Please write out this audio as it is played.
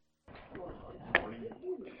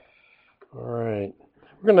All right.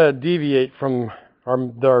 We're going to deviate from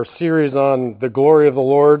our series on the glory of the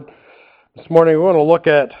Lord. This morning we're going to look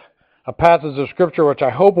at a passage of Scripture which I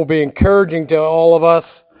hope will be encouraging to all of us.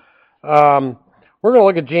 We're going to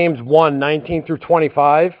look at James 1, 19 through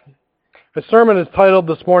 25. The sermon is titled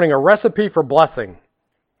this morning, A Recipe for Blessing.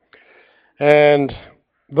 And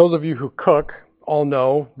those of you who cook all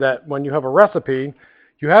know that when you have a recipe,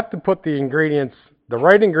 you have to put the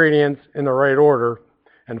right ingredients in the right order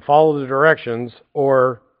and follow the directions,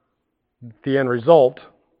 or the end result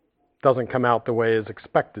doesn't come out the way it's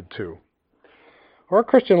expected to. Our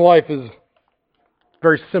Christian life is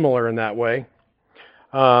very similar in that way,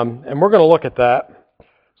 and we're going to look at that.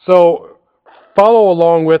 So follow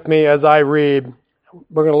along with me as I read.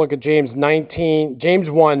 We're going to look at James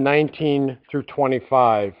 1, 19 through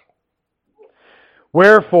 25.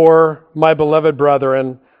 Wherefore, my beloved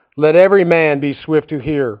brethren, let every man be swift to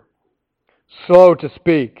hear, slow to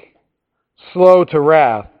speak, slow to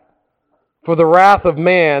wrath. For the wrath of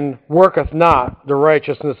man worketh not the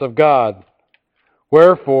righteousness of God.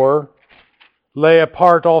 Wherefore, lay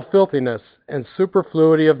apart all filthiness and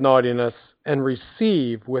superfluity of naughtiness, and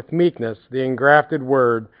receive with meekness the engrafted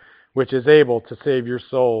word, which is able to save your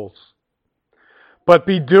souls. But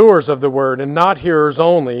be doers of the word, and not hearers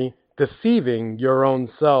only, deceiving your own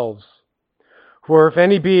selves. For if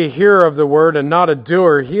any be a hearer of the word and not a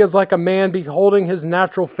doer, he is like a man beholding his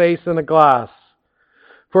natural face in a glass.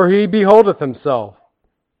 For he beholdeth himself,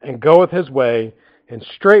 and goeth his way, and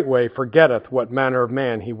straightway forgetteth what manner of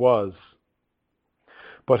man he was.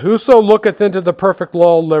 But whoso looketh into the perfect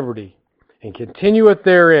law of liberty, and continueth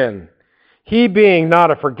therein, he being not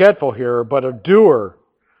a forgetful hearer, but a doer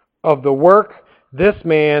of the work, this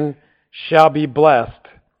man shall be blessed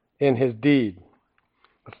in his deed.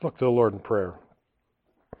 Let's look to the Lord in prayer.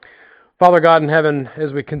 Father God in heaven,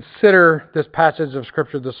 as we consider this passage of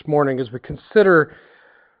Scripture this morning, as we consider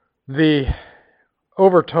the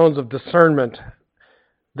overtones of discernment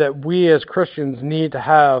that we as Christians need to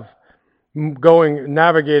have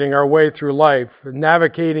navigating our way through life,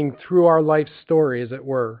 navigating through our life story, as it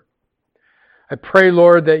were. I pray,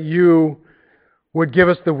 Lord, that you would give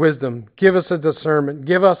us the wisdom, give us the discernment,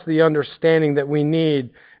 give us the understanding that we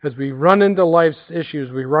need as we run into life's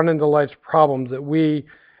issues, we run into life's problems, that we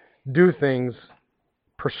do things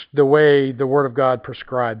the way the Word of God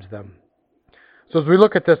prescribes them. So as we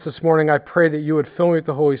look at this morning, I pray that you would fill me with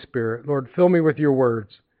the Holy Spirit. Lord, fill me with your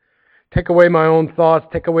words. Take away my own thoughts,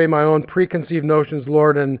 take away my own preconceived notions,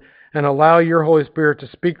 Lord, and allow your Holy Spirit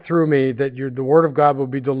to speak through me, that the Word of God will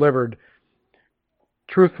be delivered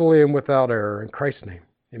truthfully and without error. In Christ's name,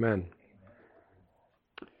 amen.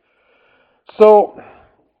 So,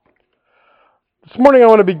 this morning I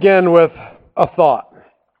want to begin with a thought.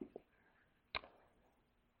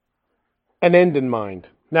 An end in mind.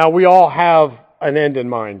 Now, we all have an end in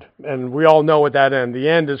mind, and we all know what that end. The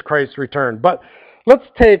end is Christ's return. But let's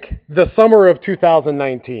take the summer of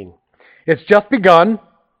 2019. It's just begun,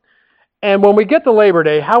 and when we get to Labor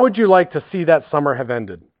Day, how would you like to see that summer have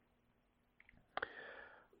ended?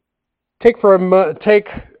 Take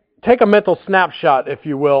a mental snapshot, if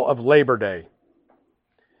you will, of Labor Day.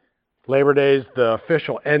 Labor Day is the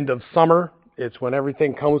official end of summer. It's when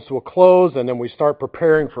everything comes to a close, and then we start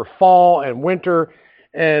preparing for fall and winter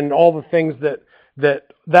and all the things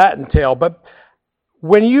that entail. But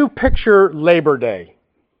when you picture Labor Day,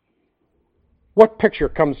 what picture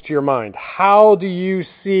comes to your mind? How do you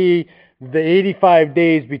see the 85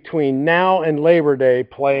 days between now and Labor Day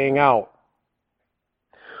playing out?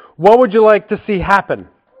 What would you like to see happen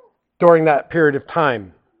during that period of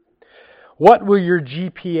time? What will your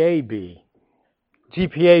GPA be?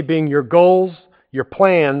 GPA being your goals, your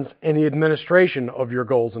plans, and the administration of your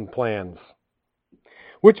goals and plans.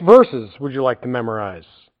 Which verses would you like to memorize?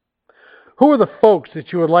 Who are the folks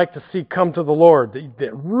that you would like to see come to the Lord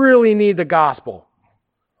that really need the gospel?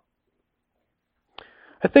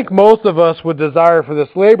 I think most of us would desire for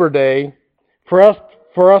this Labor Day for us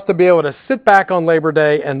to be able to sit back on Labor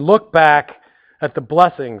Day and look back at the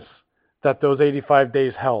blessings that those 85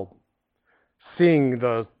 days held. Seeing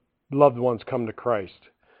the loved ones come to Christ,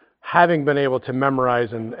 having been able to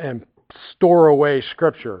memorize and store away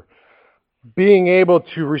Scripture, being able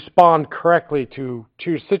to respond correctly to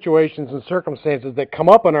situations and circumstances that come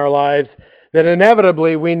up in our lives that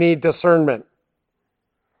inevitably we need discernment.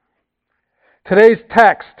 Today's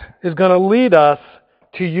text is going to lead us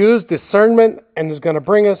to use discernment and is going to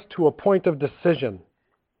bring us to a point of decision.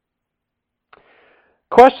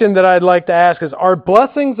 Question that I'd like to ask is, are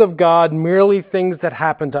blessings of God merely things that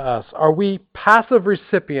happen to us? Are we passive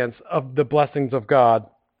recipients of the blessings of God?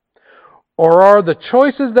 Or are the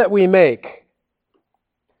choices that we make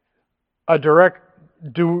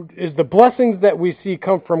is the blessings that we see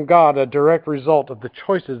come from God a direct result of the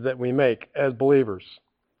choices that we make as believers?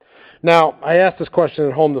 Now, I asked this question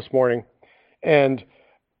at home this morning, and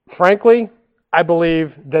frankly, I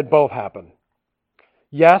believe that both happen.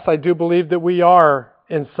 Yes, I do believe that we are,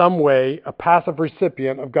 in some way, a passive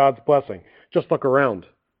recipient of God's blessing. Just look around.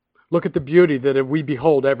 Look at the beauty that we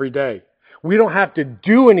behold every day. We don't have to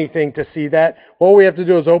do anything to see that. All we have to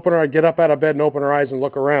do is get up out of bed and open our eyes and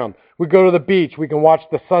look around. We go to the beach, we can watch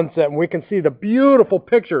the sunset, and we can see the beautiful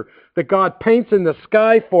picture that God paints in the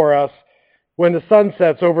sky for us when the sun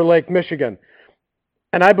sets over Lake Michigan.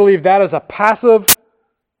 And I believe that is a passive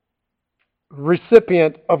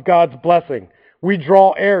recipient of God's blessing. We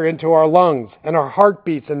draw air into our lungs, and our heart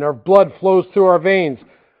beats, and our blood flows through our veins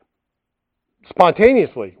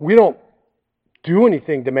spontaneously. We don't do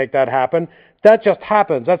anything to make that happen. That just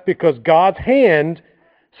happens. That's because God's hand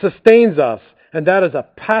sustains us, and that is a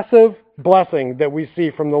passive blessing that we see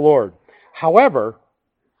from the Lord. However,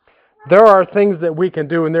 there are things that we can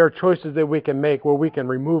do, and there are choices that we can make where we can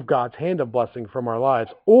remove God's hand of blessing from our lives,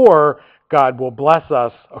 or God will bless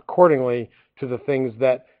us accordingly to the things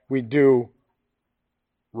that we do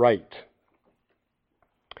right.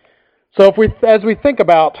 So as we think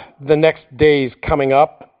about the next days coming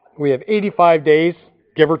up, we have 85 days,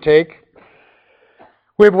 give or take.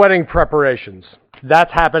 We have wedding preparations.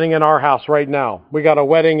 That's happening in our house right now. We got a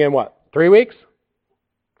wedding in 3 weeks?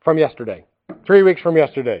 From yesterday. 3 weeks from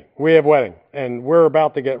yesterday, we have wedding, and we're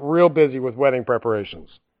about to get real busy with wedding preparations.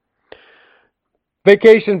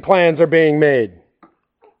 Vacation plans are being made.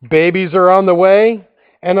 Babies are on the way,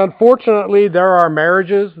 and unfortunately, there are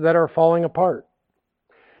marriages that are falling apart.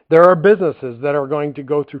 There are businesses that are going to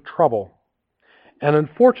go through trouble. And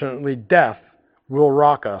unfortunately, death will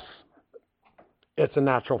rock us. It's a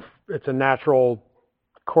natural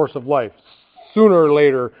course of life. Sooner or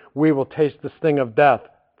later, we will taste the sting of death,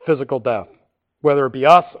 physical death, whether it be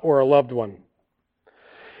us or a loved one.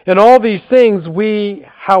 In all these things, we,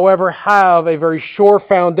 however, have a very sure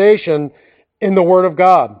foundation in the Word of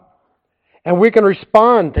God. And we can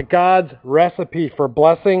respond to God's recipe for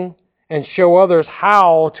blessing and show others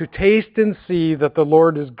how to taste and see that the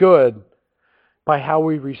Lord is good by how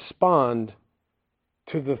we respond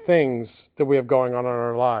to the things that we have going on in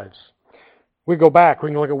our lives. We go back, we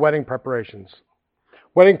can look at wedding preparations.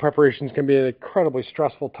 Wedding preparations can be an incredibly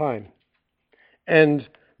stressful time. And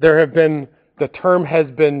the term has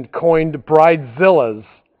been coined bridezillas,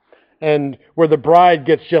 and where the bride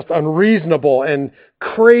gets just unreasonable and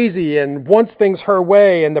crazy and wants things her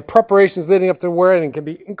way, and the preparations leading up to the wedding can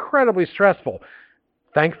be incredibly stressful.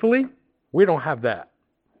 Thankfully, we don't have that.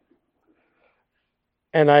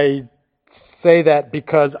 And I say that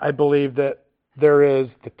because I believe that there is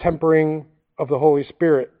the tempering of the Holy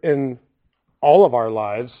Spirit in all of our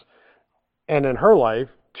lives and in her life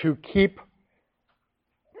to keep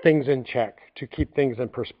things in check, to keep things in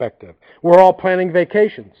perspective. We're all planning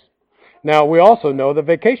vacations. Now, we also know that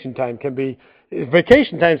vacation time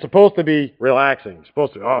is supposed to be relaxing. It's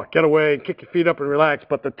supposed to, get away and kick your feet up and relax.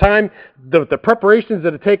 But the preparations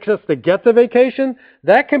that it takes us to get to vacation,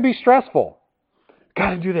 that can be stressful.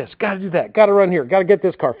 Got to do this, got to do that, got to run here, got to get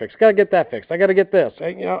this car fixed, got to get that fixed, I got to get this.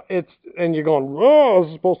 And you're going, this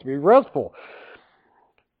is supposed to be restful.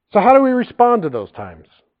 So how do we respond to those times?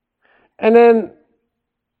 And then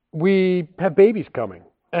we have babies coming.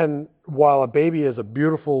 And while a baby is a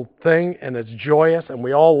beautiful thing and it's joyous and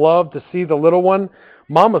we all love to see the little one,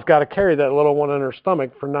 mama's got to carry that little one in her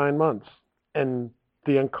stomach for 9 months. And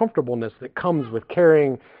the uncomfortableness that comes with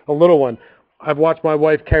carrying a little one. I've watched my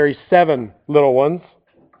wife carry 7 little ones.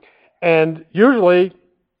 And usually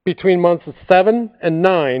between months of 7 and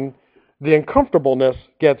 9, the uncomfortableness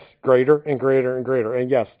gets greater and greater and greater.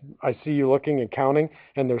 And yes, I see you looking and counting,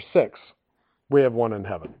 and there's 6. We have 1 in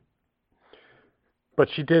heaven. But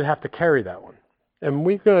she did have to carry that one. And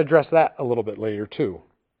we're going to address that a little bit later too.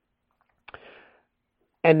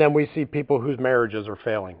 And then we see people whose marriages are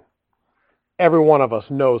failing. Every one of us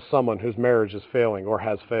knows someone whose marriage is failing or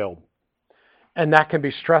has failed. And that can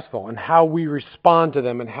be stressful. And how we respond to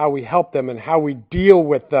them and how we help them and how we deal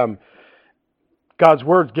with them. God's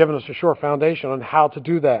Word's given us a sure foundation on how to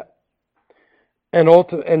do that. And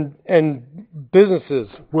businesses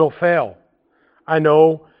will fail. I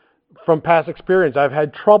know from past experience, I've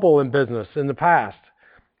had trouble in business in the past.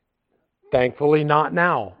 Thankfully, not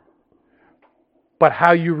now. But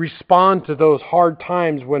how you respond to those hard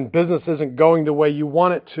times when business isn't going the way you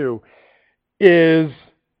want it to is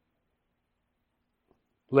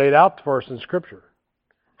laid out for us in Scripture.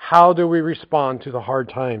 How do we respond to the hard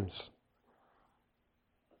times?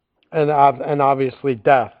 And obviously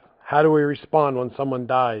death. How do we respond when someone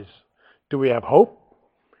dies? Do we have hope?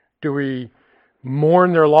 Do we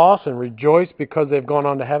mourn their loss and rejoice because they've gone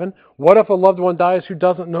on to heaven? What if a loved one dies who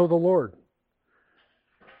doesn't know the Lord?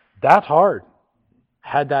 That's hard.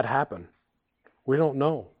 Had that happen, we don't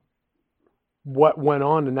know what went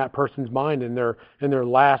on in that person's mind in their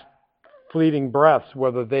last fleeting breaths,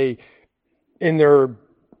 whether they in their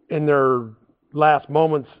last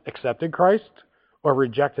moments accepted Christ or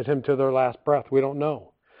rejected him to their last breath. We don't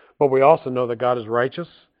know. But we also know that God is righteous,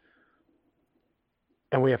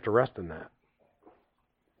 and we have to rest in that.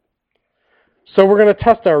 So we're going to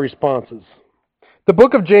test our responses. The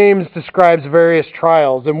book of James describes various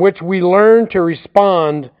trials in which we learn to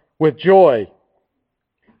respond with joy.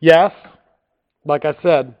 Yes, like I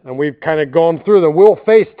said, and we've kind of gone through them, we'll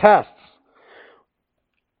face tests.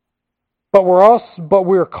 But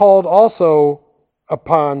we're called also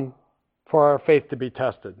upon for our faith to be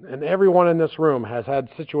tested. And everyone in this room has had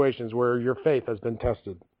situations where your faith has been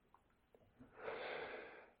tested.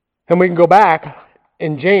 And we can go back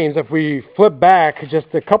in James, if we flip back just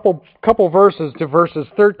a couple verses to verses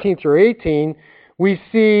 13 through 18, we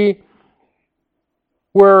see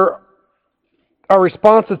where our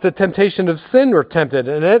responses to temptation of sin were tempted.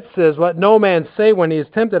 And it says, let no man say when he is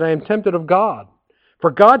tempted, I am tempted of God. For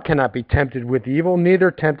God cannot be tempted with evil, neither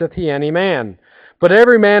tempteth he any man. But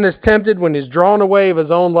every man is tempted when he is drawn away of his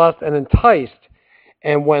own lust and enticed.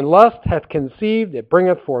 And when lust hath conceived, it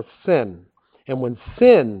bringeth forth sin. And when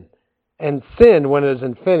sin, when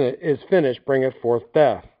it is finished, bringeth forth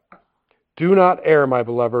death. Do not err, my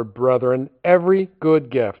beloved brethren. Every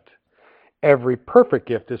good gift, every perfect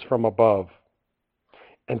gift is from above,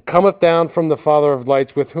 and cometh down from the Father of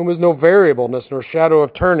lights, with whom is no variableness nor shadow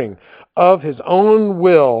of turning. Of his own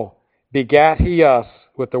will begat he us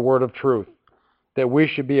with the word of truth, that we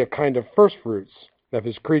should be a kind of firstfruits of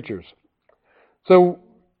his creatures. So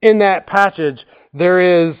in that passage,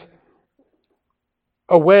 there is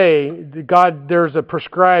a way, there's a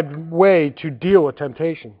prescribed way to deal with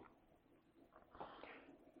temptation.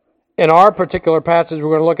 In our particular passage we're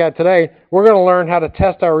going to look at today, we're going to learn how to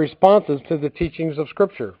test our responses to the teachings of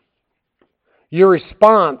Scripture. Your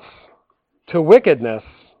response to wickedness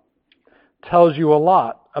tells you a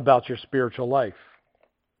lot about your spiritual life.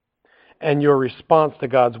 And your response to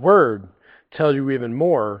God's Word tells you even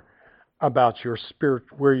more about your spirit,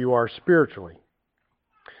 where you are spiritually.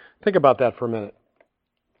 Think about that for a minute.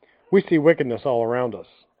 We see wickedness all around us.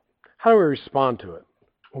 How do we respond to it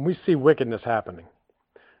when we see wickedness happening?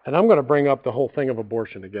 And I'm going to bring up the whole thing of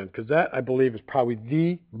abortion again, because that, I believe, is probably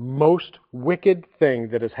the most wicked thing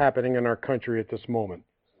that is happening in our country at this moment.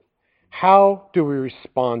 How do we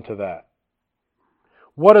respond to that?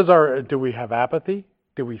 Do we have apathy?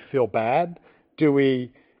 Do we feel bad? Do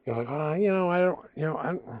we, it's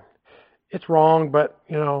wrong, but,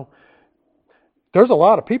 there's a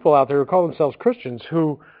lot of people out there who call themselves Christians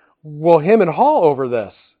who will hem and haw over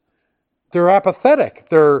this. They're apathetic.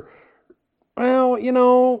 There's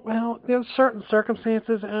certain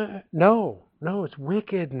circumstances. No, it's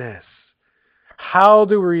wickedness. How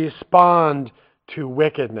do we respond to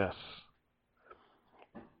wickedness?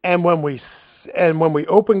 And when we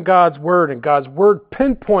open God's Word and God's Word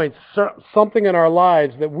pinpoints something in our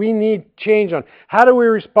lives that we need change on, how do we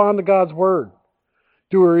respond to God's Word?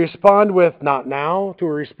 Do we respond with, not now? Do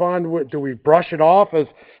we brush it off as,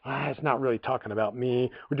 it's not really talking about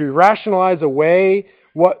me? Or do we rationalize away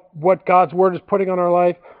what God's Word is putting on our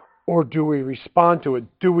life? Or do we respond to it?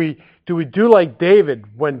 Do we do like David,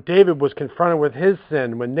 when David was confronted with his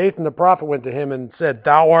sin, when Nathan the prophet went to him and said,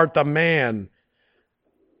 thou art the man?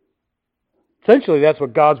 Essentially, that's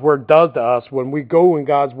what God's Word does to us when we go in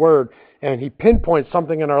God's Word and He pinpoints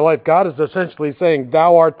something in our life. God is essentially saying,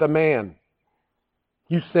 thou art the man.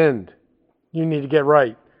 You sinned. You need to get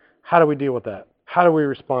right. How do we deal with that? How do we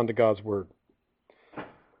respond to God's Word?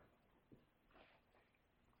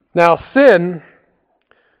 Now, sin's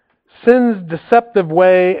deceptive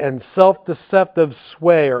way and self-deceptive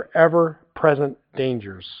sway are ever-present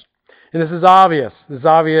dangers. And this is obvious. This is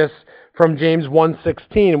obvious from James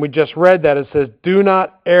 1:16. And we just read that. It says, do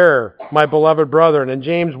not err, my beloved brethren. And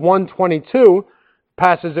James 1:22,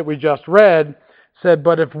 passage that we just read, said,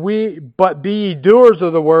 but be ye doers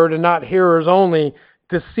of the word and not hearers only,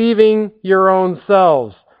 deceiving your own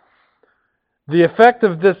selves. The effect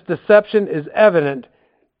of this deception is evident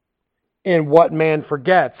in what man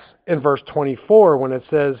forgets in verse 24, when it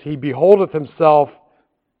says, he beholdeth himself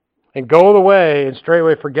and goeth away, and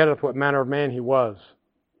straightway forgetteth what manner of man he was.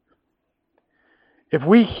 If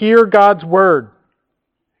we hear God's Word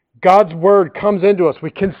comes into us,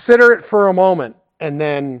 we consider it for a moment, and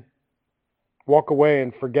then walk away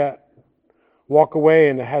and forget. Walk away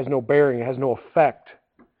and it has no bearing, it has no effect.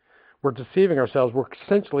 we're deceiving ourselves. We're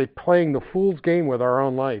essentially playing the fool's game with our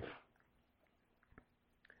own life.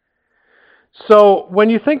 So when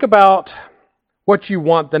you think about what you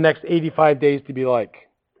want the next 85 days to be like,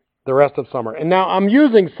 the rest of summer, and now I'm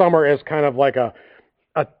using summer as kind of like a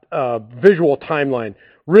visual timeline.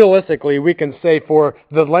 Realistically, we can say for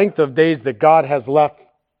the length of days that God has left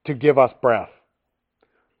to give us breath.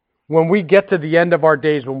 When we get to the end of our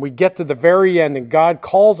days, when we get to the very end and God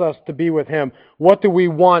calls us to be with Him, what do we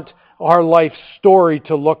want our life story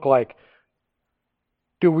to look like?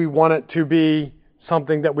 Do we want it to be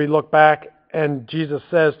something that we look back and Jesus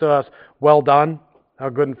says to us, "Well done, thou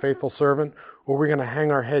good and faithful servant," or are we going to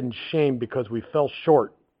hang our head in shame because we fell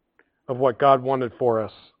short of what God wanted for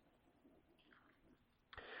us?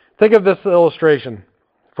 Think of this illustration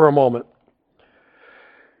for a moment.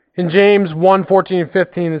 In James 1:14 and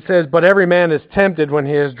 15 it says, "But every man is tempted when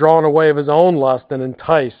he is drawn away of his own lust and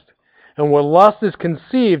enticed. And when lust is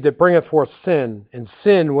conceived, it bringeth forth sin. And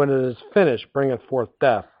sin, when it is finished, bringeth forth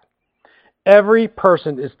death. Every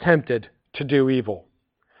person is tempted to do evil.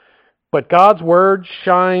 But God's word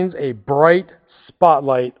shines a bright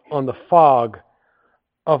spotlight on the fog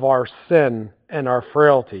of our sin and our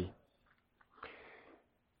frailty."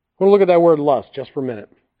 We'll look at that word lust just for a minute.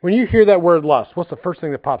 When you hear that word lust, what's the first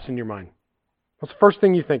thing that pops in your mind? What's the first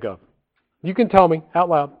thing you think of? You can tell me out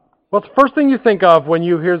loud. What's the first thing you think of when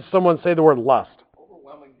you hear someone say the word lust?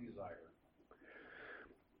 Overwhelming desire.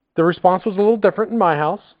 The response was a little different in my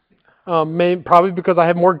house. Probably because I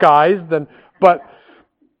have more guys than... But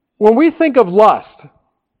when we think of lust,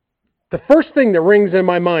 the first thing that rings in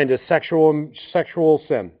my mind is sexual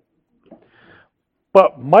sin.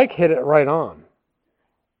 But Mike hit it right on.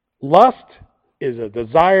 Lust is a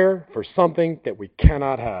desire for something that we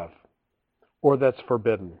cannot have or that's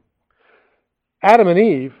forbidden. Adam and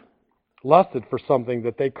Eve lusted for something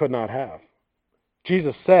that they could not have.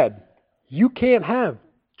 Jesus said, "You can't have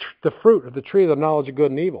the fruit of the tree of the knowledge of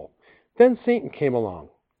good and evil." Then Satan came along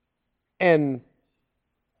and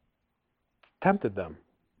tempted them.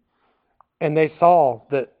 And they saw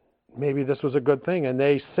that maybe this was a good thing, and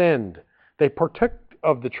they sinned. They partook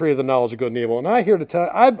of the tree of the knowledge of good and evil. And I here to tell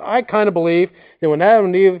you, I kind of believe that when Adam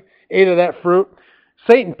and Eve ate of that fruit,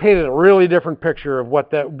 Satan painted a really different picture of what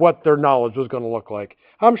their knowledge was going to look like.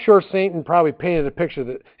 I'm sure Satan probably painted a picture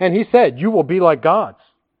that, and he said, "You will be like gods.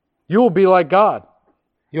 You will be like God.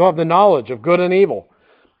 You'll have the knowledge of good and evil."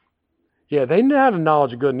 Yeah, they had a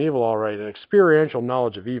knowledge of good and evil, all right, an experiential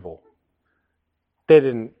knowledge of evil. They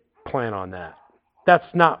didn't plan on that.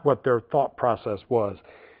 That's not what their thought process was.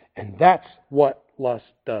 And that's what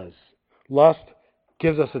lust does. Lust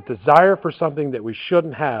gives us a desire for something that we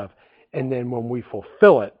shouldn't have, and then when we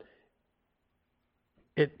fulfill it,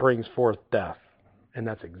 it brings forth death. And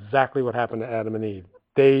that's exactly what happened to Adam and Eve.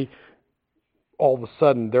 They, all of a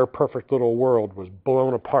sudden, their perfect little world was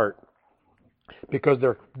blown apart because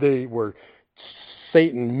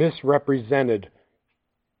Satan misrepresented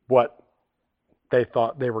what they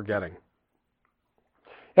thought they were getting.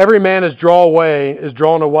 Every man is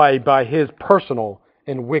drawn away by his personal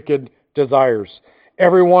and wicked desires.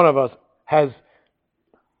 Every one of us has,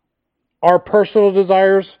 our personal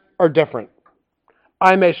desires are different.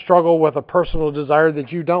 I may struggle with a personal desire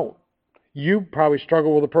that you don't. You probably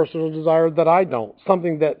struggle with a personal desire that I don't.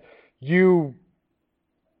 Something that you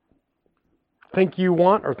think you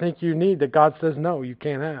want or think you need that God says, no, you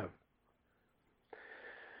can't have.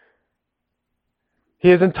 He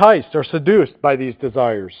is enticed or seduced by these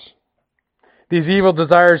desires. These evil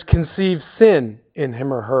desires conceive sin in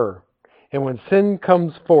him or her. And when sin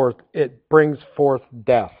comes forth, it brings forth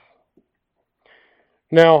death.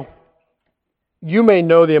 Now, you may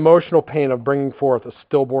know the emotional pain of bringing forth a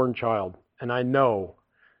stillborn child. And I know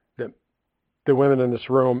that the women in this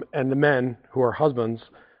room and the men who are husbands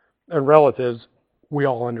and relatives, we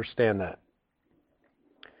all understand that.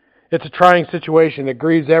 It's a trying situation that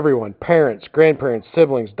grieves everyone, parents, grandparents,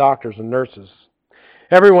 siblings, doctors, and nurses.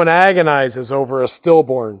 Everyone agonizes over a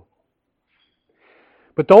stillborn.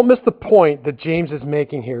 But don't miss the point that James is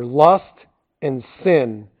making here. Lust and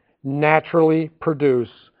sin naturally produce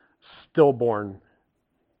stillborn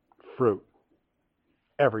fruit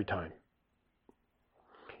every time.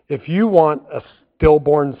 If you want a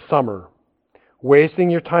stillborn summer, wasting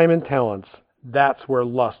your time and talents, that's where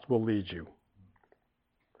lust will lead you.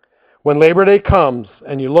 When Labor Day comes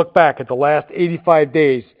and you look back at the last 85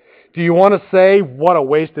 days, do you want to say, what a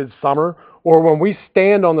wasted summer? Or when we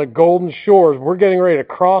stand on the golden shores, we're getting ready to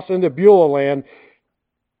cross into Beulah land,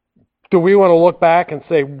 do we want to look back and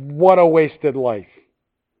say, what a wasted life?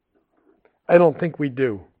 I don't think we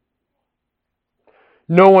do.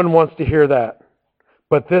 No one wants to hear that.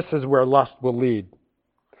 But this is where lust will lead.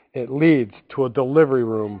 It leads to a delivery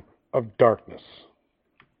room of darkness.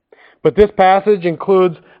 But this passage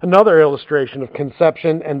includes another illustration of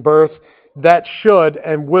conception and birth that should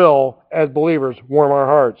and will, as believers, warm our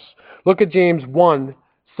hearts. Look at James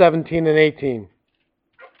 1:17 and 18.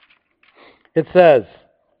 It says,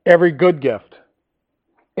 "Every good gift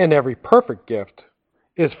and every perfect gift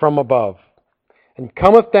is from above, and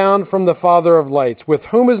cometh down from the Father of lights, with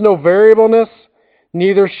whom is no variableness,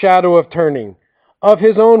 neither shadow of turning. Of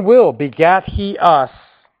his own will begat he us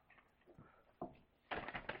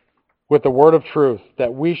with the word of truth,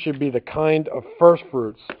 that we should be the kind of first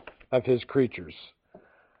fruits of his creatures."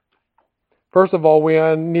 First of all, we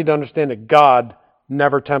need to understand that God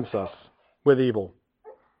never tempts us with evil.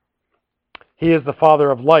 He is the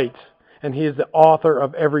Father of light, and he is the author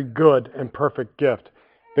of every good and perfect gift.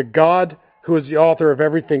 The God who is the author of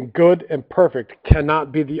everything good and perfect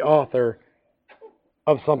cannot be the author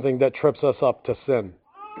of something that trips us up to sin.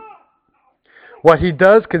 What he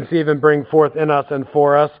does conceive and bring forth in us and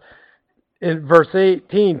for us, in verse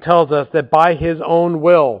 18 tells us that by his own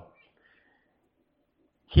will,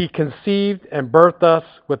 he conceived and birthed us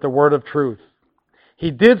with the word of truth. He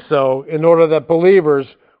did so in order that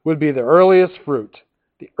believers would be the earliest fruit,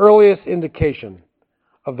 the earliest indication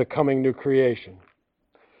of the coming new creation.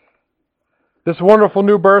 This wonderful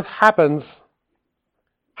new birth happened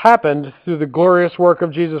through the glorious work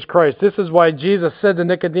of Jesus Christ. This is why Jesus said to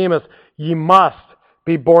Nicodemus, "Ye must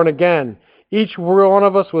be born again." Each one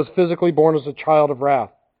of us was physically born as a child of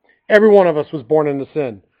wrath. Every one of us was born into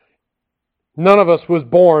sin. None of us was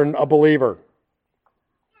born a believer.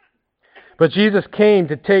 But Jesus came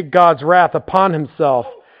to take God's wrath upon himself,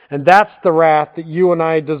 and that's the wrath that you and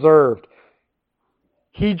I deserved.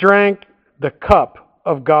 He drank the cup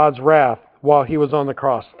of God's wrath while he was on the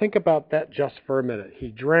cross. Think about that just for a minute. He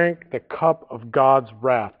drank the cup of God's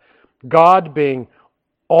wrath. God being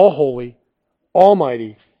all holy,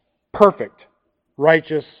 almighty, perfect,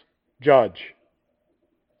 righteous judge.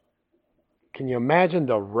 Can you imagine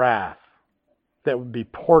the wrath that would be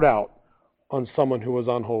poured out on someone who was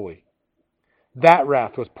unholy? That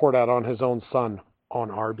wrath was poured out on his own Son on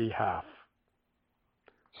our behalf,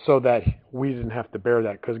 so that we didn't have to bear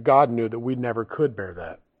that, because God knew that we never could bear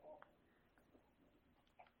that.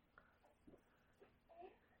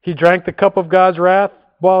 He drank the cup of God's wrath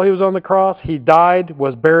while he was on the cross. He died,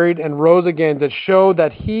 was buried, and rose again to show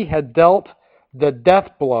that he had dealt the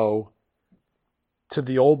death blow to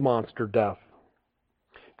the old monster, death.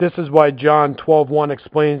 This is why John 12:1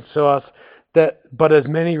 explains to us that, "But as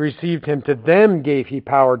many received him, to them gave he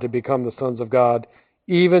power to become the sons of God,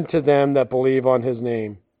 even to them that believe on his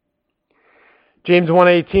name." James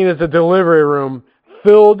 1:18 is a delivery room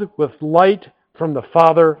filled with light from the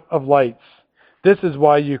Father of lights. This is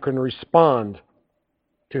why you can respond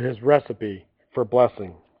to his recipe for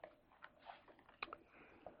blessing.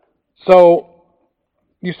 So,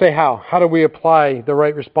 you say how? How do we apply the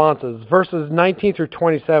right responses? Verses 19 through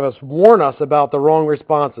 27 warn us about the wrong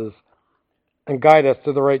responses and guide us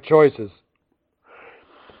to the right choices.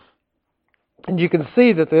 And you can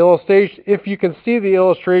see that the illustration, if you can see the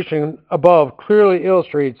illustration above clearly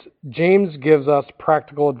illustrates, James gives us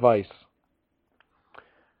practical advice.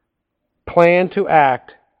 Plan to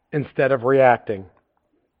act instead of reacting.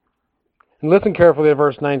 And listen carefully to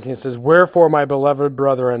verse 19. It says, "Wherefore, my beloved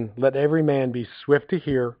brethren, let every man be swift to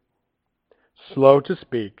hear, slow to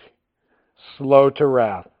speak, slow to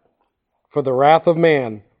wrath. For the wrath of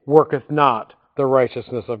man worketh not the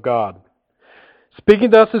righteousness of God."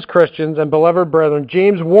 Speaking to us as Christians and beloved brethren,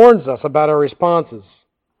 James warns us about our responses.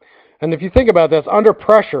 And if you think about this, under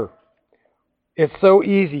pressure, it's so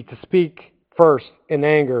easy to speak first in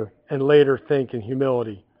anger and later think in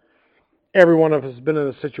humility. Every one of us has been in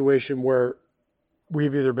a situation where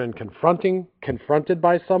we've either been confronted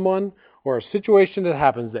by someone, or a situation that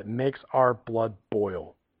happens that makes our blood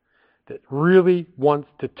boil, that really wants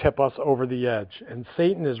to tip us over the edge. And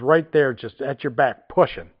Satan is right there just at your back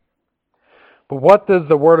pushing. But what does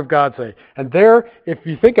the Word of God say? And there, if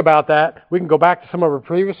you think about that, we can go back to some of our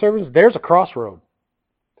previous sermons. There's a crossroad.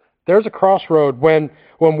 There's a crossroad when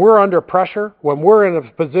we're under pressure, when we're in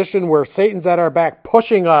a position where Satan's at our back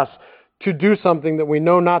pushing us to do something that we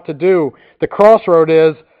know not to do. The crossroad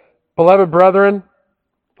is, beloved brethren,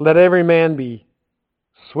 let every man be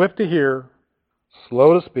swift to hear,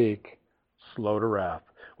 slow to speak, slow to wrath.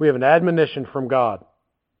 We have an admonition from God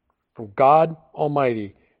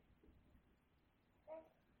Almighty,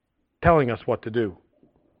 telling us what to do.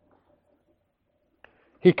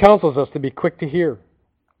 He counsels us to be quick to hear.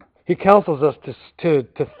 He counsels us to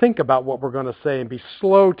think about what we're going to say and be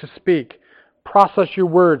slow to speak. Process your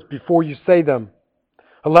words before you say them.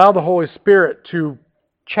 Allow the Holy Spirit to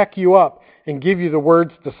check you up and give you the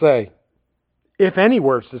words to say. If any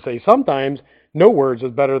words to say. Sometimes no words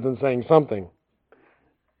is better than saying something.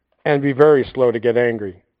 And be very slow to get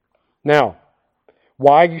angry. Now,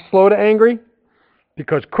 why are you slow to angry?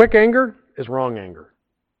 Because quick anger is wrong anger.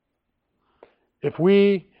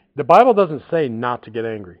 The Bible doesn't say not to get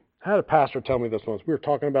angry. I had a pastor tell me this once. We were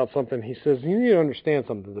talking about something. He says, you need to understand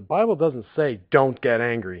something. The Bible doesn't say don't get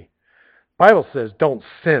angry. The Bible says don't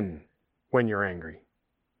sin when you're angry.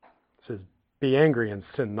 It says be angry and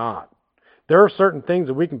sin not. There are certain things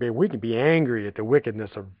that we can be. We can be angry at the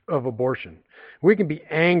wickedness of abortion. We can be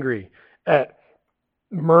angry at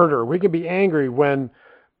murder. We can be angry when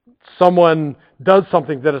someone does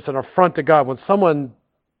something that is an affront to God. When someone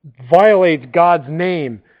violates God's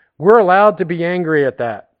name, we're allowed to be angry at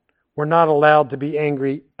that. We're not allowed to be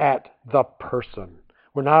angry at the person.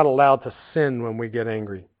 We're not allowed to sin when we get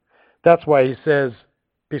angry. That's why he says,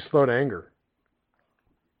 be slow to anger.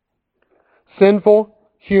 Sinful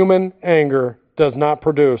human anger does not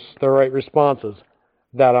produce the right responses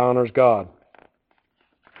that honors God.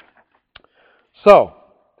 So,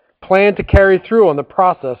 plan to carry through on the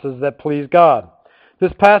processes that please God.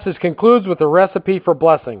 This passage concludes with a recipe for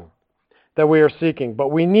blessing that we are seeking, but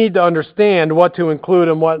we need to understand what to include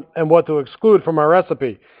and what to exclude from our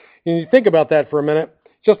recipe. And you think about that for a minute,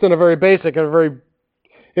 just in a very basic and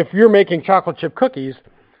if you're making chocolate chip cookies,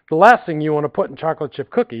 the last thing you want to put in chocolate chip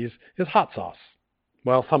cookies is hot sauce.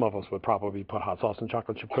 Well, some of us would probably put hot sauce in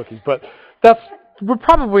chocolate chip cookies, but would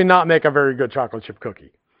probably not make a very good chocolate chip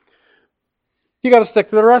cookie. You got to stick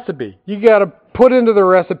to the recipe. You got to put into the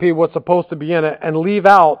recipe what's supposed to be in it and leave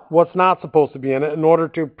out what's not supposed to be in it in order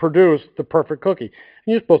to produce the perfect cookie. And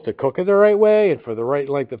you're supposed to cook it the right way and for the right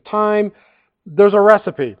length of time. There's a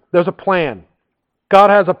recipe. There's a plan. God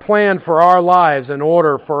has a plan for our lives in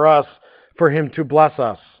order for Him to bless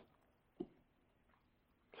us.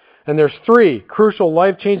 And there's 3 crucial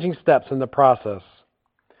life-changing steps in the process.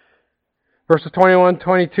 Verses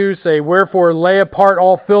 21-22 say, wherefore lay apart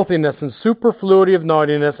all filthiness and superfluity of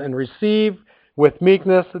naughtiness, and receive with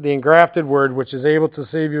meekness the engrafted word, which is able to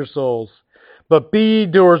save your souls. But be ye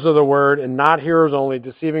doers of the word, and not hearers only,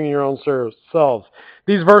 deceiving your own selves.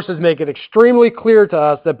 These verses make it extremely clear to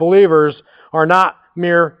us that believers are not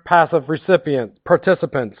mere passive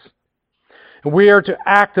participants. And we are to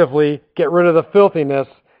actively get rid of the filthiness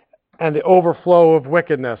and the overflow of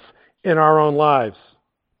wickedness in our own lives.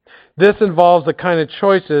 This involves the kind of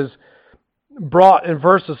choices brought in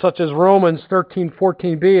verses such as Romans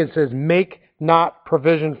 13:14b. It says, make not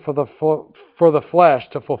provision for the flesh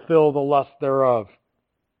to fulfill the lust thereof.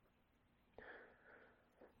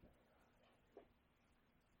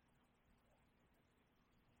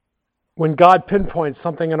 When God pinpoints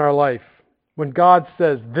something in our life, when God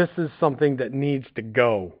says this is something that needs to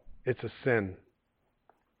go, it's a sin.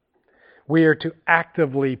 We are to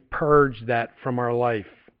actively purge that from our life.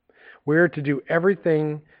 We are to do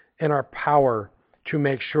everything in our power to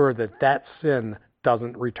make sure that sin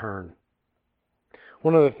doesn't return.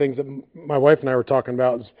 One of the things that my wife and I were talking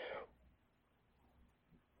about is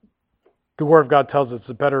the Word of God tells us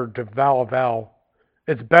it's better to vow a vow.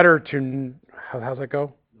 It's better to, how's that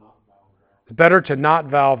go? It's better to not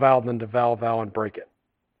vow a vow than to vow a vow and break it.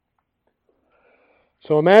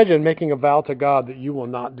 So imagine making a vow to God that you will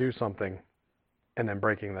not do something and then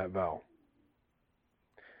breaking that vow.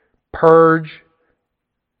 Purge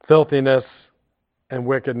filthiness and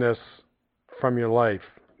wickedness from your life.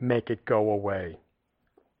 Make it go away.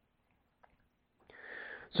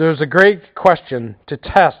 So there's a great question to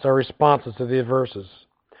test our responses to these verses.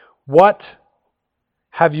 What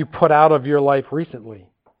have you put out of your life recently?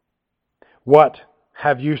 What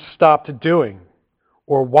have you stopped doing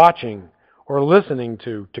or watching or listening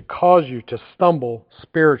to cause you to stumble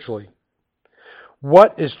spiritually?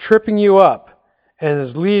 What is tripping you up and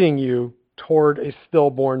is leading you toward a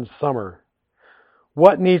stillborn summer?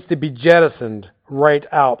 What needs to be jettisoned right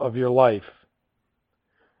out of your life?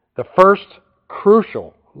 The first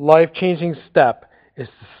crucial life-changing step is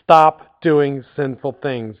to stop doing sinful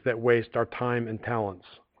things that waste our time and talents.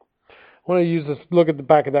 I want to use this. Look at the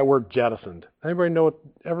back of that word, jettisoned. Anybody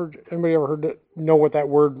ever heard it? Know what that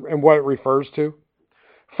word and what it refers to?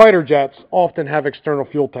 Fighter jets often have external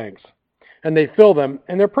fuel tanks, and they fill them,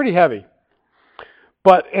 and they're pretty heavy.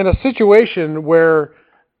 But in a situation where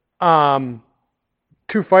 2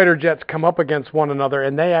 fighter jets come up against one another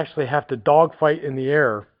and they actually have to dogfight in the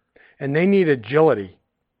air, and they need agility,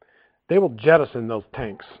 they will jettison those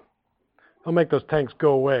tanks. They'll make those tanks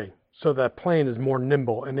go away so that plane is more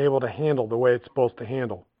nimble and able to handle the way it's supposed to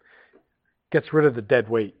handle. Gets rid of the dead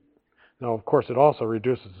weight. Now, of course, it also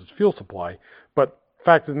reduces its fuel supply, but the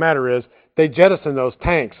fact of the matter is they jettison those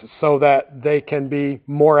tanks so that they can be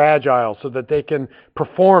more agile, so that they can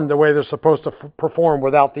perform the way they're supposed to perform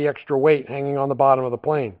without the extra weight hanging on the bottom of the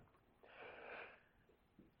plane.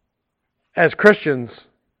 As Christians,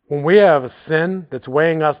 when we have a sin that's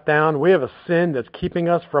weighing us down, we have a sin that's keeping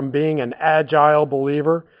us from being an agile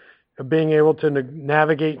believer, of being able to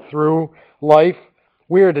navigate through life,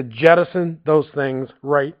 we are to jettison those things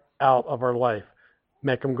right out of our life.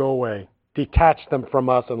 Make them go away. Detach them from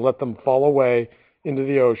us and let them fall away into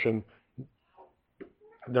the ocean.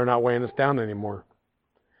 They're not weighing us down anymore.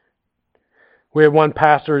 We had one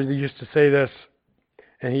pastor that used to say this,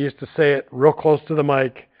 and he used to say it real close to the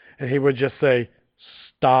mic, and he would just say,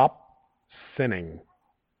 "Stop sinning."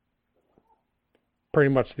 Pretty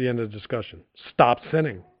much the end of the discussion. Stop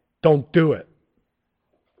sinning. Don't do it.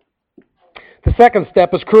 The second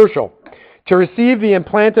step is crucial. To receive the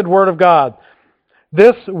implanted Word of God.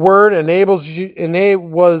 This Word is able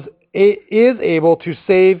to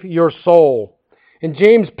save your soul. And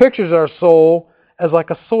James pictures our soul as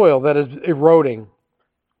like a soil that is eroding.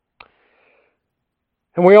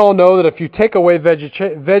 And we all know that if you take away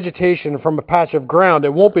vegetation from a patch of ground,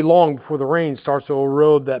 it won't be long before the rain starts to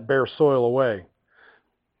erode that bare soil away.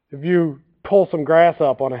 If you pull some grass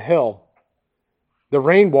up on a hill, the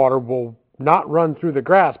rainwater will not run through the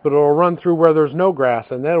grass, but it will run through where there's no grass,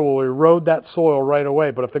 and then it will erode that soil right away.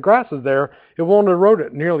 But if the grass is there, it won't erode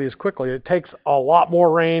it nearly as quickly. It takes a lot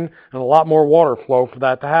more rain and a lot more water flow for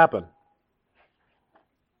that to happen.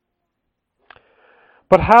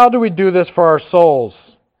 But how do we do this for our souls?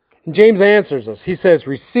 And James answers us. He says,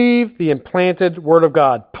 receive the implanted Word of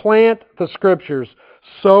God. Plant the Scriptures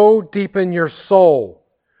so deep in your soul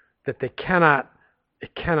that it cannot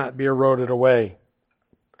be eroded away.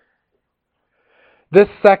 This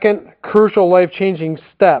second crucial life-changing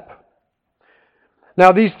step.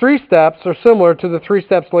 Now, these three steps are similar to the three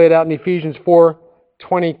steps laid out in Ephesians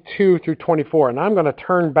 4:22 through 24. And I'm going to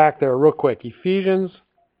turn back there real quick. Ephesians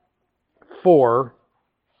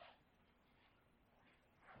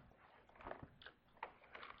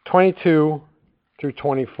 4:22 through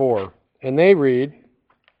 24. And they read,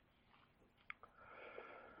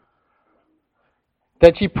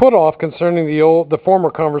 that ye put off concerning the former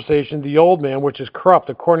conversation, the old man, which is corrupt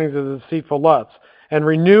according to the deceitful lusts, and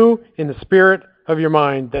renew in the spirit of your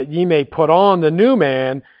mind, that ye may put on the new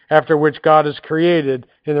man, after which God is created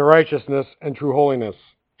in the righteousness and true holiness.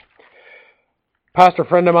 Pastor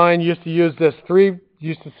friend of mine used to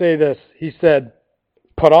say this. He said,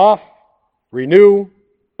 put off, renew,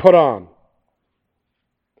 put on.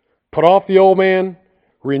 Put off the old man,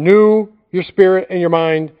 renew your spirit and your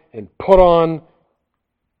mind, and put on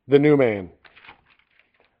the new man.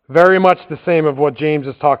 Very much the same of what James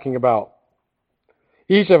is talking about.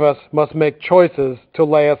 Each of us must make choices to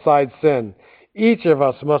lay aside sin. Each of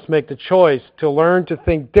us must make the choice to learn to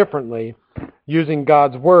think differently using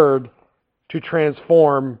God's Word to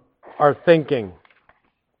transform our thinking.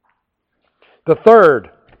 The third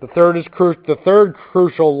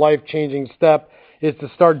crucial life-changing step is to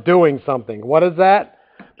start doing something. What is that?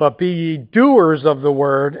 But be ye doers of the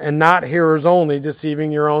word, and not hearers only,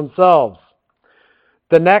 deceiving your own selves.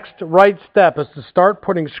 The next right step is to start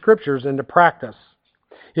putting Scriptures into practice.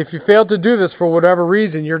 If you fail to do this for whatever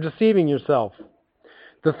reason, you're deceiving yourself.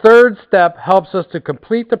 The third step helps us to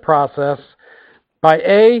complete the process by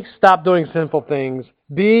A, stop doing sinful things,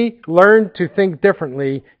 B, learn to think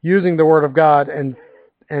differently using the Word of God, and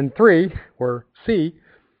three, or C,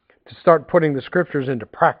 to start putting the Scriptures into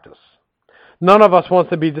practice. None of us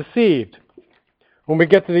wants to be deceived. When we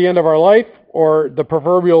get to the end of our life, or the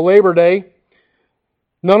proverbial Labor Day,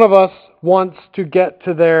 none of us wants to get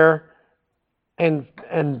to there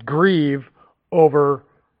and grieve over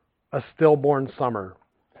a stillborn summer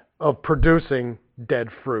of producing dead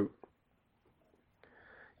fruit.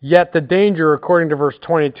 Yet the danger, according to verse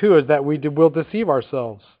 22, is that we will deceive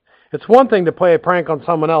ourselves. It's one thing to play a prank on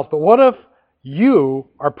someone else, but what if you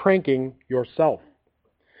are pranking yourself?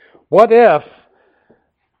 What if,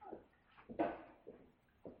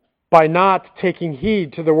 by not taking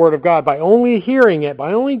heed to the Word of God, by only hearing it,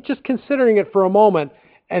 by only just considering it for a moment,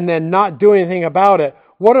 and then not doing anything about it,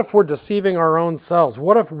 what if we're deceiving our own selves?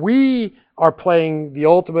 What if we are playing the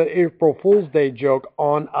ultimate April Fool's Day joke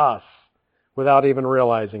on us without even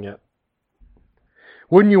realizing it?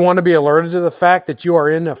 Wouldn't you want to be alerted to the fact that you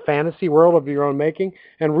are in a fantasy world of your own making?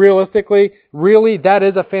 And realistically, really, that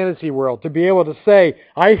is a fantasy world. To be able to say,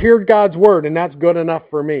 I hear God's Word, and that's good enough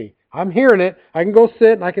for me. I'm hearing it. I can go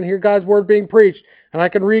sit, and I can hear God's Word being preached, and I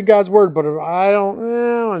can read God's Word, but if I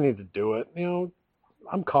don't need to do it.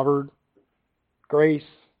 I'm covered. Grace.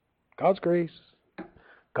 God's grace.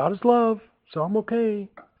 God is love, so I'm okay.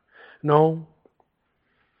 No.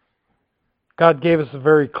 God gave us a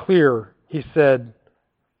very clear, He said,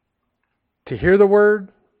 to hear the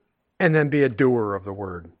Word and then be a doer of the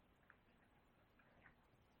Word.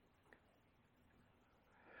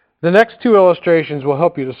 The next two illustrations will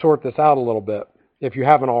help you to sort this out a little bit, if you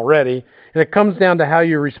haven't already. And it comes down to how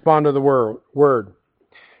you respond to the Word.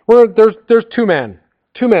 There's two men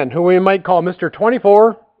who we might call Mr.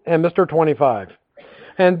 24 and Mr. 25.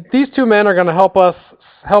 And these two men are going to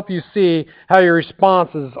help you see how your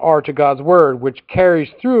responses are to God's Word, which carries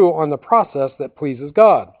through on the process that pleases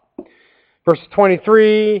God. Verses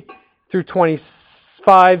 23 through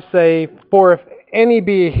 25 say, "For if any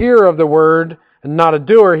be a hearer of the Word, and not a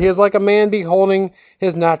doer, he is like a man beholding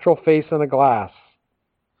his natural face in a glass.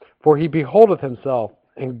 For he beholdeth himself,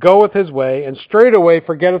 and goeth his way, and straightway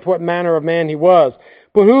forgetteth what manner of man he was.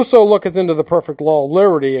 But whoso looketh into the perfect law of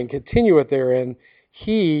liberty, and continueth therein,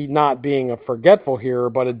 he not being a forgetful hearer,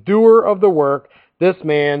 but a doer of the work, this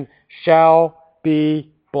man shall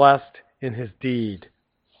be blessed in his deed."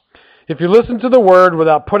 If you listen to the Word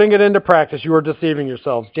without putting it into practice, you are deceiving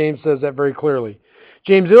yourselves. James says that very clearly.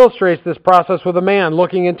 James illustrates this process with a man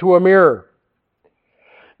looking into a mirror.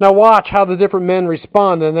 Now watch how the different men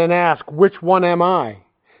respond and then ask, which one am I?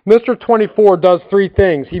 Mr. 24 does three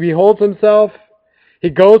things. He beholds himself, he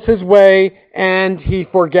goes his way, and he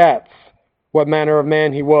forgets what manner of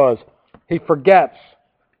man he was. He forgets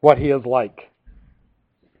what he is like.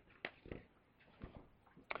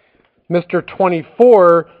 Mr.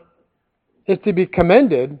 24 is to be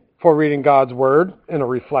commended for reading God's Word in a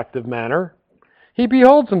reflective manner. He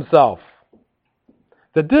beholds himself.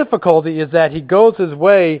 The difficulty is that he goes his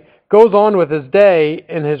way, goes on with his day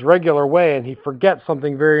in his regular way, and he forgets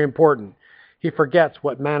something very important. He forgets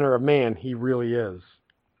what manner of man he really is.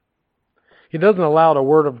 He doesn't allow the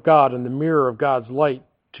Word of God and the mirror of God's light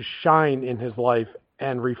to shine in his life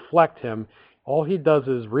and reflect him. All he does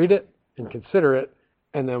is read it and consider it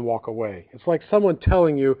and then walk away. It's like someone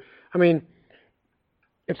telling you,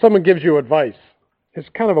 if someone gives you advice, it's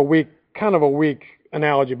kind of a weak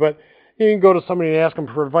analogy, but you can go to somebody and ask them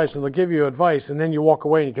for advice, and they'll give you advice, and then you walk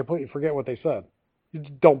away and you completely forget what they said. You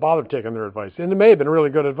just don't bother taking their advice. And it may have been really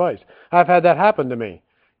good advice. I've had that happen to me.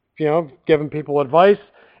 Giving people advice,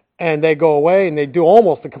 and they go away and they do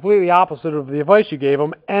almost the completely opposite of the advice you gave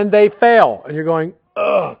them, and they fail. And you're going,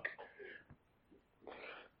 ugh.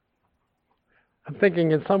 I'm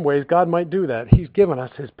thinking in some ways God might do that. He's given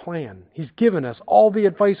us His plan. He's given us all the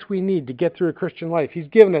advice we need to get through a Christian life. He's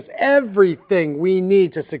given us everything we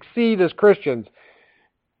need to succeed as Christians.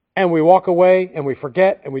 And we walk away and we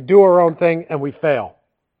forget and we do our own thing and we fail.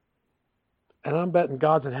 And I'm betting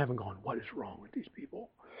God's in heaven going, what is wrong with these people?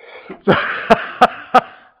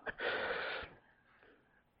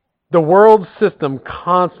 The world system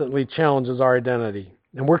constantly challenges our identity.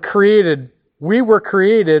 And we were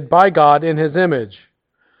created by God in His image.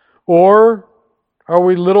 Or are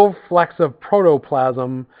we little flecks of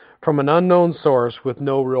protoplasm from an unknown source with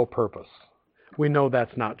no real purpose? We know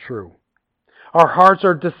that's not true. Our hearts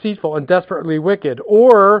are deceitful and desperately wicked.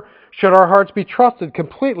 Or should our hearts be trusted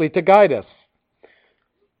completely to guide us?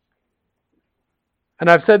 And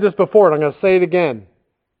I've said this before, and I'm going to say it again.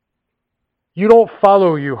 You don't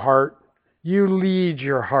follow your heart. You lead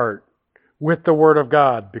your heart with the Word of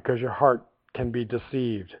God, because your heart can be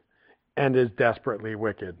deceived and is desperately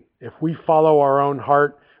wicked. If we follow our own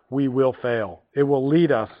heart, we will fail. It will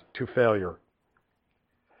lead us to failure.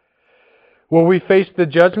 Will we face the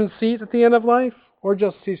judgment seat at the end of life, or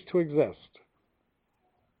just cease to exist?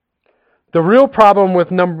 The real problem with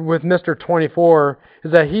Mr. 24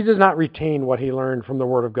 is that he does not retain what he learned from the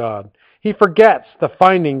Word of God. He forgets the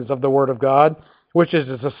findings of the Word of God, which is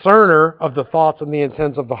a discerner of the thoughts and the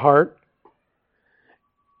intents of the heart.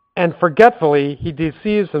 And forgetfully, he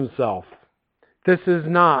deceives himself. This is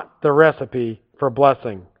not the recipe for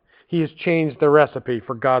blessing. He has changed the recipe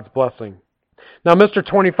for God's blessing. Now, Mr.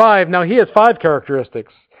 25, he has 5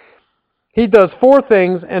 characteristics. He does 4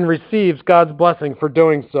 things and receives God's blessing for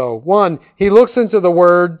doing so. 1, he looks into the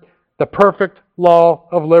Word, the perfect law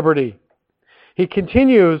of liberty. He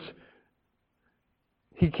continues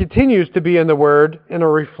to be in the Word in a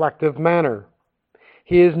reflective manner.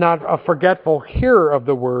 He is not a forgetful hearer of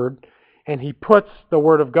the Word, and he puts the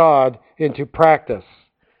Word of God into practice.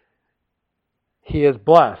 He is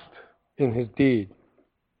blessed in his deed.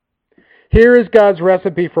 Here is God's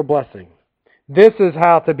recipe for blessing. This is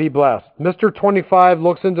how to be blessed. Mr. 25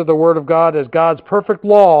 looks into the Word of God as God's perfect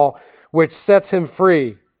law, which sets him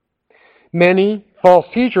free. Many false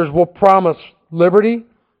teachers will promise liberty,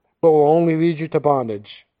 but will only lead you to bondage.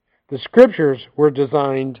 The Scriptures were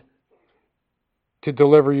designed to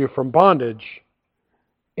deliver you from bondage,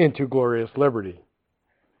 into glorious liberty.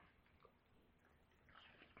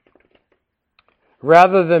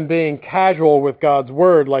 Rather than being casual with God's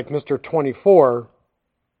Word like Mr. 24,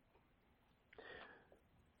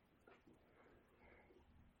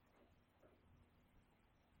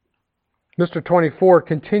 Mr. 24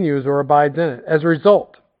 continues or abides in it. As a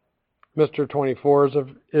result, Mr. 24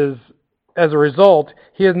 as a result,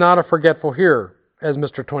 he is not a forgetful hearer, as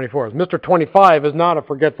Mr. 24 is. Mr. 25 is not a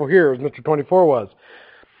forgetful hearer, as Mr. 24 was.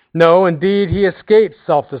 No, indeed, he escapes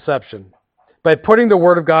self-deception by putting the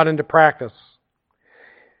Word of God into practice.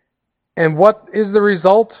 And what is the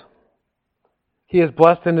result? He is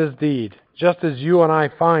blessed in his deed, just as you and I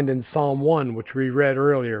find in Psalm 1, which we read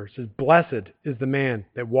earlier. It says, "Blessed is the man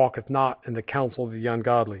that walketh not in the counsel of the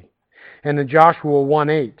ungodly." And in Joshua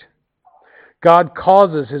 1:8, God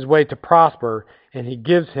causes his way to prosper, and he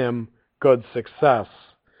gives him good success.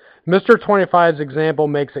 Mr. 25's example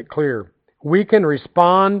makes it clear. We can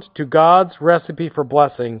respond to God's recipe for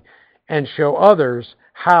blessing and show others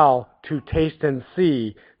how to taste and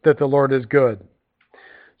see that the Lord is good.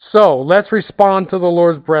 So, let's respond to the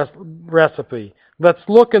Lord's recipe. Let's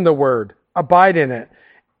look in the Word, abide in it,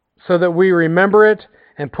 so that we remember it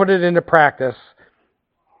and put it into practice.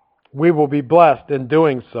 We will be blessed in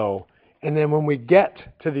doing so. And then when we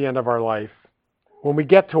get to the end of our life, when we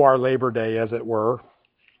get to our Labor Day, as it were,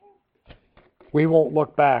 we won't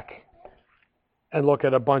look back and look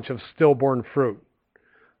at a bunch of stillborn fruit.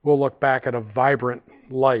 We'll look back at a vibrant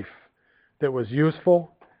life that was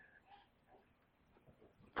useful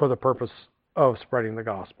for the purpose of spreading the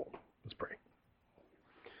gospel. Let's pray.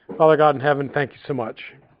 Father God in heaven, thank you so much.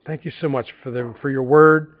 Thank you so much for your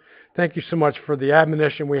word. Thank you so much for the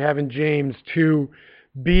admonition we have in James to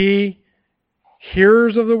be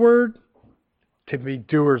hearers of the word, to be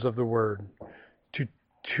doers of the word,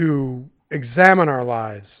 to examine our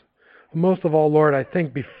lives. Most of all, Lord, I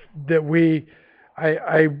think that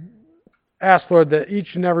I ask, Lord, that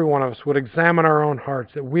each and every one of us would examine our own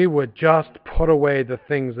hearts, that we would just put away the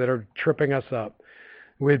things that are tripping us up.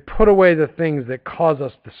 We'd put away the things that cause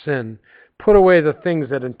us to sin, put away the things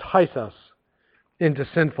that entice us into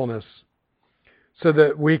sinfulness, so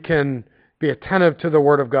that we can be attentive to the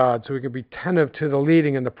Word of God, so we can be attentive to the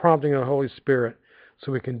leading and the prompting of the Holy Spirit,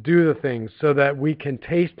 so we can do the things, so that we can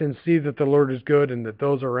taste and see that the Lord is good and that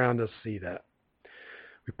those around us see that.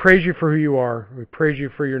 We praise you for who you are. We praise you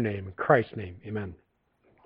for your name. In Christ's name, amen.